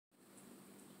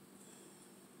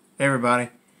Hey everybody,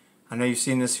 I know you've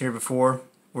seen this here before.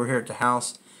 We're here at the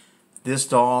house. This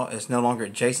doll is no longer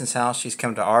at Jason's house. She's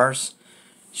come to ours.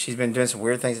 She's been doing some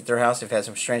weird things at their house. They've had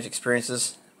some strange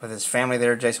experiences with his family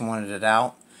there. Jason wanted it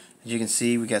out. As you can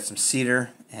see, we got some cedar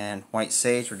and white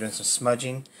sage. We're doing some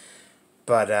smudging.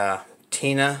 But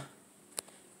Teena,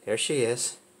 there she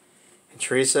is, and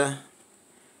Teresa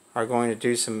are going to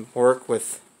do some work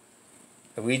with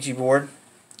the Ouija board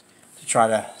to try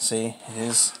to see. It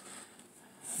is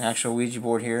an actual Ouija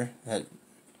board here, and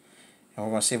we're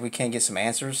going to see if we can't get some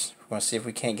answers. We're going to see if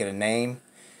we can't get a name,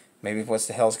 maybe what's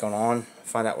the hell's going on,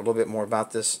 find out a little bit more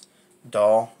about this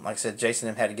doll. Like I said, Jason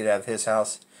and him had to get out of his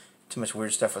house. Too much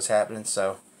weird stuff was happening.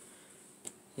 So,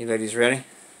 you ladies ready?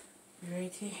 You ready,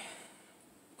 T?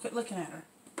 Quit looking at her.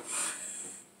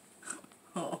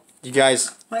 Oh. You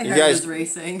guys is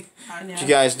racing. I know. You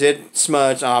guys did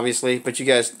smudge, obviously, but you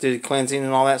guys did cleansing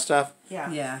and all that stuff?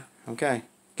 Yeah. Yeah. Okay.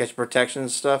 Got your protection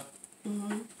and stuff?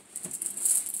 Mm-hmm.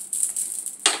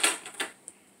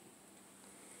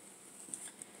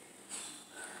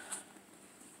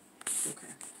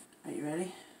 Okay. Are you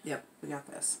ready? Yep. We got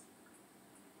this.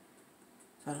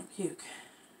 So I don't puke.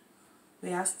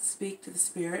 We ask to speak to the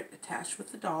spirit attached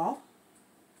with the doll.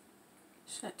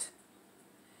 Shit.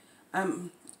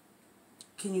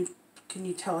 Can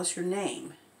you tell us your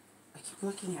name? I keep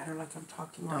looking at her like I'm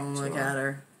talking right to her. Don't look at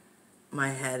her. My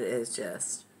head is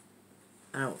just...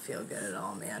 I don't feel good at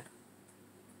all, man.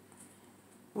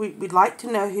 We'd like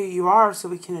to know who you are so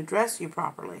we can address you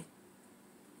properly.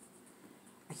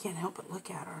 I can't help but look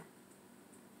at her.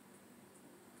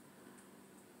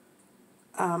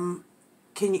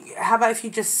 How about if you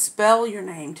just spell your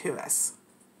name to us?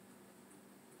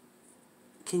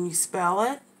 Can you spell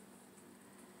it?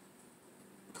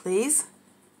 Please?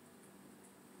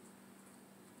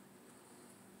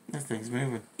 That thing's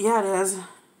moving. Yeah, it is.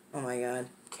 Oh my god.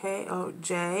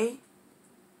 K-O-J.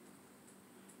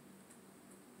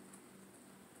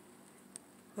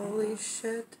 Holy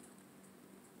shit.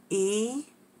 E.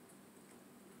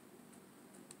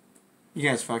 You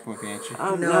guys fucking with me, ain't you?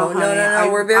 Oh, No, honey.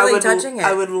 we're barely touching it.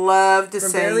 I would love to We're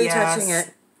say barely yes. touching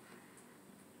it.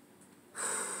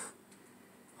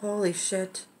 Holy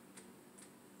shit.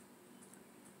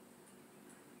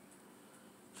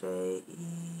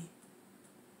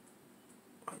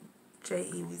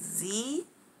 J-E-Z?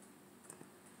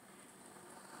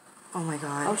 Oh my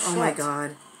god. Oh, Oh my shit.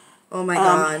 god. Oh my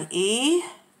god. E.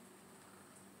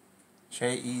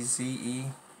 J-E-Z-E.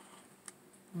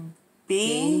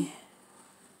 B.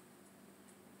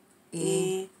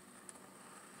 E.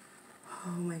 Oh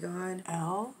my god.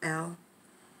 L. L.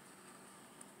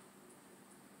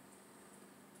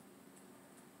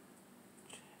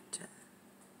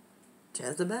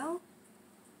 Jezebel?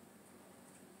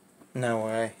 No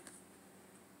way.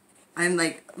 I'm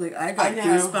like I I got know,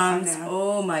 goosebumps. I know.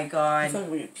 Oh my I god. thought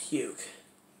we would puke.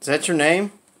 Is that your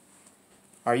name?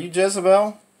 Are you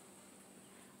Jezebel?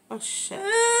 Oh, shit.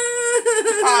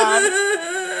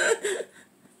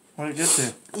 What did you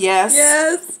do? Yes.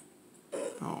 Yes.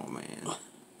 Oh, man.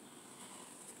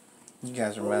 You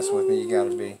guys are messing with me. You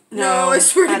gotta be. No, I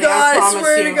swear to honey, God, I promise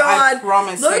swear you, to God. I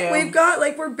promise Look, you. we've got,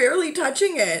 we're barely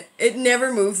touching it. It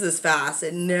never moves this fast.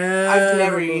 It never I've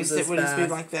never moves used it this when it's been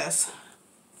fast. like this.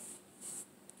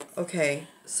 Okay,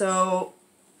 so...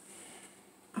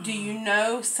 Do you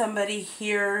know somebody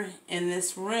here in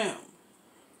this room?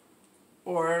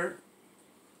 Or...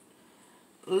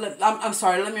 I'm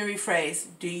sorry, let me rephrase.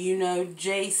 Do you know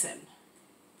Jason?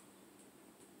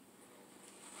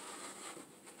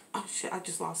 Oh, shit, I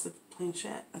just lost the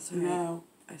planchette. That's all right. No.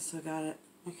 I still got it.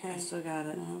 Okay. I still got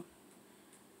it. No.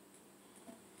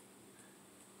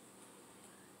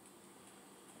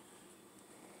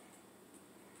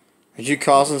 Are you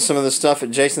causing some of the stuff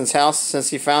at Jason's house since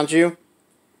he found you?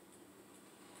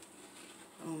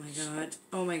 Oh my god.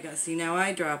 Oh my god. See, now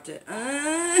I dropped it.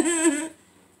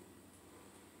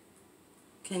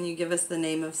 Can you give us the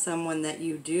name of someone that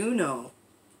you do know?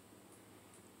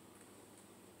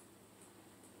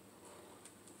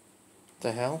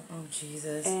 The hell? Oh,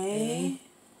 Jesus. A.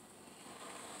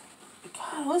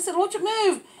 God, listen, won't you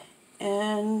move?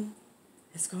 N.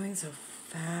 It's going so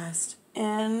fast.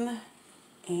 N.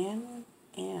 And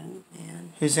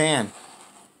Who's Ann?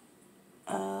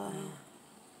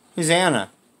 Who's Anna?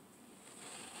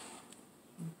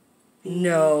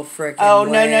 no freaking Oh,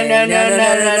 no, way. no,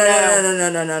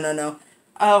 no, no, No.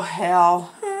 Oh,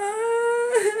 hell.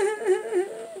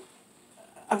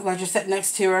 I'm glad you're sitting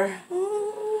next to her.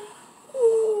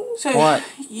 So What?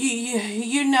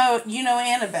 You know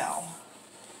Annabelle.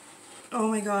 Oh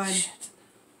my god. Shit.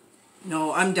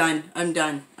 No, I'm done.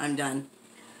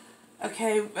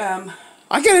 Okay,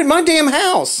 I got it in my damn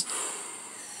house.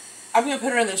 I'm going to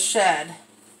put her in the shed.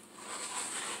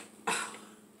 I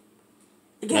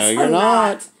guess No, you're I'm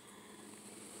not.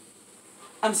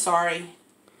 I'm sorry.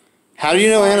 How do you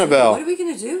know Annabelle? What are we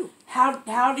going to do?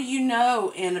 How do you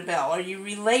know Annabelle? Are you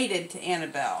related to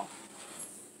Annabelle?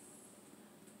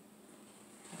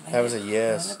 That was a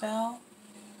yes. Annabelle?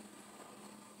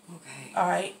 Okay. All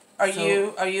right. Are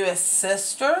you a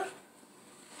sister?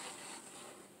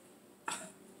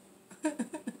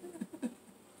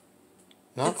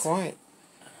 Not quite.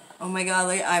 Oh my God!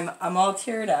 Like I'm all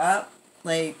teared up.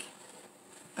 Like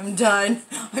I'm done.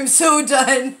 I'm so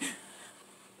done.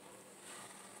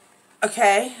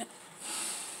 Okay.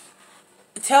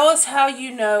 Tell us how you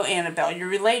know Annabelle. You're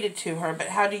related to her, but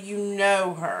how do you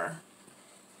know her?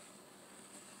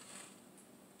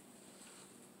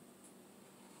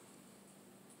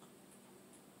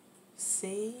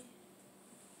 See?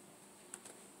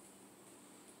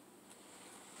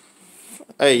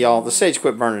 Hey, y'all, the sage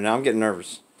quit burning now. I'm getting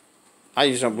nervous. I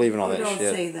usually don't believe in all that Don't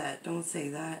shit. say that. Don't say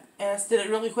that. Yes, did it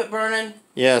really quit burning?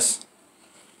 Yes.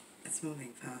 It's moving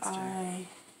faster.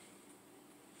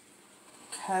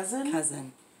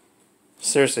 Cousin?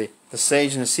 Seriously, the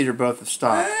sage and the cedar both have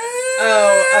stopped.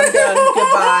 Oh, I'm done.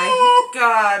 Goodbye.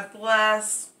 God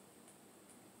bless.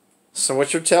 So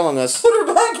what you're telling us Put her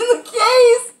back in the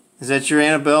case. is that you're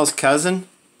Annabelle's cousin?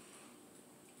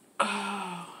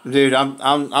 Dude, I'm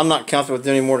not comfortable with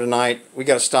it anymore tonight. We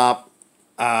got to stop.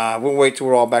 We'll wait till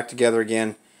we're all back together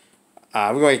again.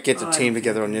 We're going to get the team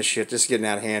together on this shit. This is getting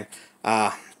out of hand.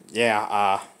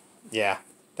 Yeah.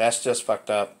 That's just fucked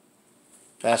up.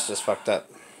 That's just fucked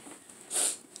up.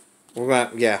 We're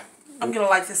going to, yeah. I'm going to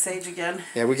light the sage again.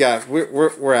 Yeah, we're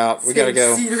out. We got to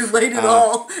go. Cedar light it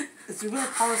all. Do we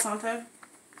have Palo Santo?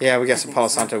 Yeah, we got some Palo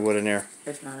Santo wood in there.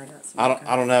 If not, I got some.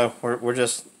 I don't know. We're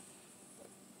just,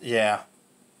 yeah.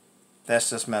 That's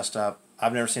just messed up.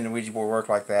 I've never seen a Ouija board work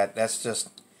like that. That's just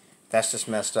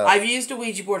messed up. I've used a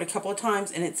Ouija board a couple of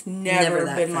times, and it's never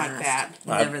been like that.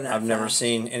 I've never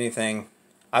seen anything.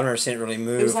 I've never seen it really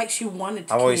move. It was like she wanted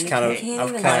to I've always communicate.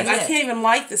 I can't even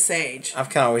light the sage. I've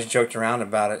kind of always joked around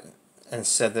about it and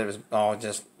said that it was all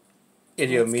just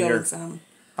idiometer.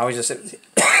 I always just said,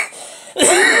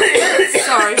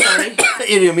 sorry, honey.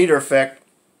 Idiometer effect.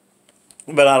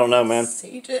 But I don't know, man.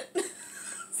 Sage it.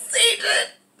 Sage it.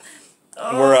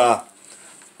 Oh.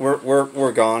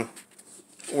 We're gone.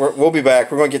 We'll be back.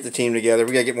 We're gonna get the team together.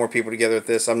 We gotta get more people together with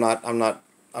this. I'm not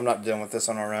dealing with this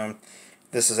on our own.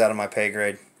 This is out of my pay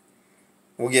grade.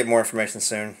 We'll get more information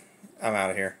soon. I'm out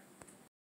of here.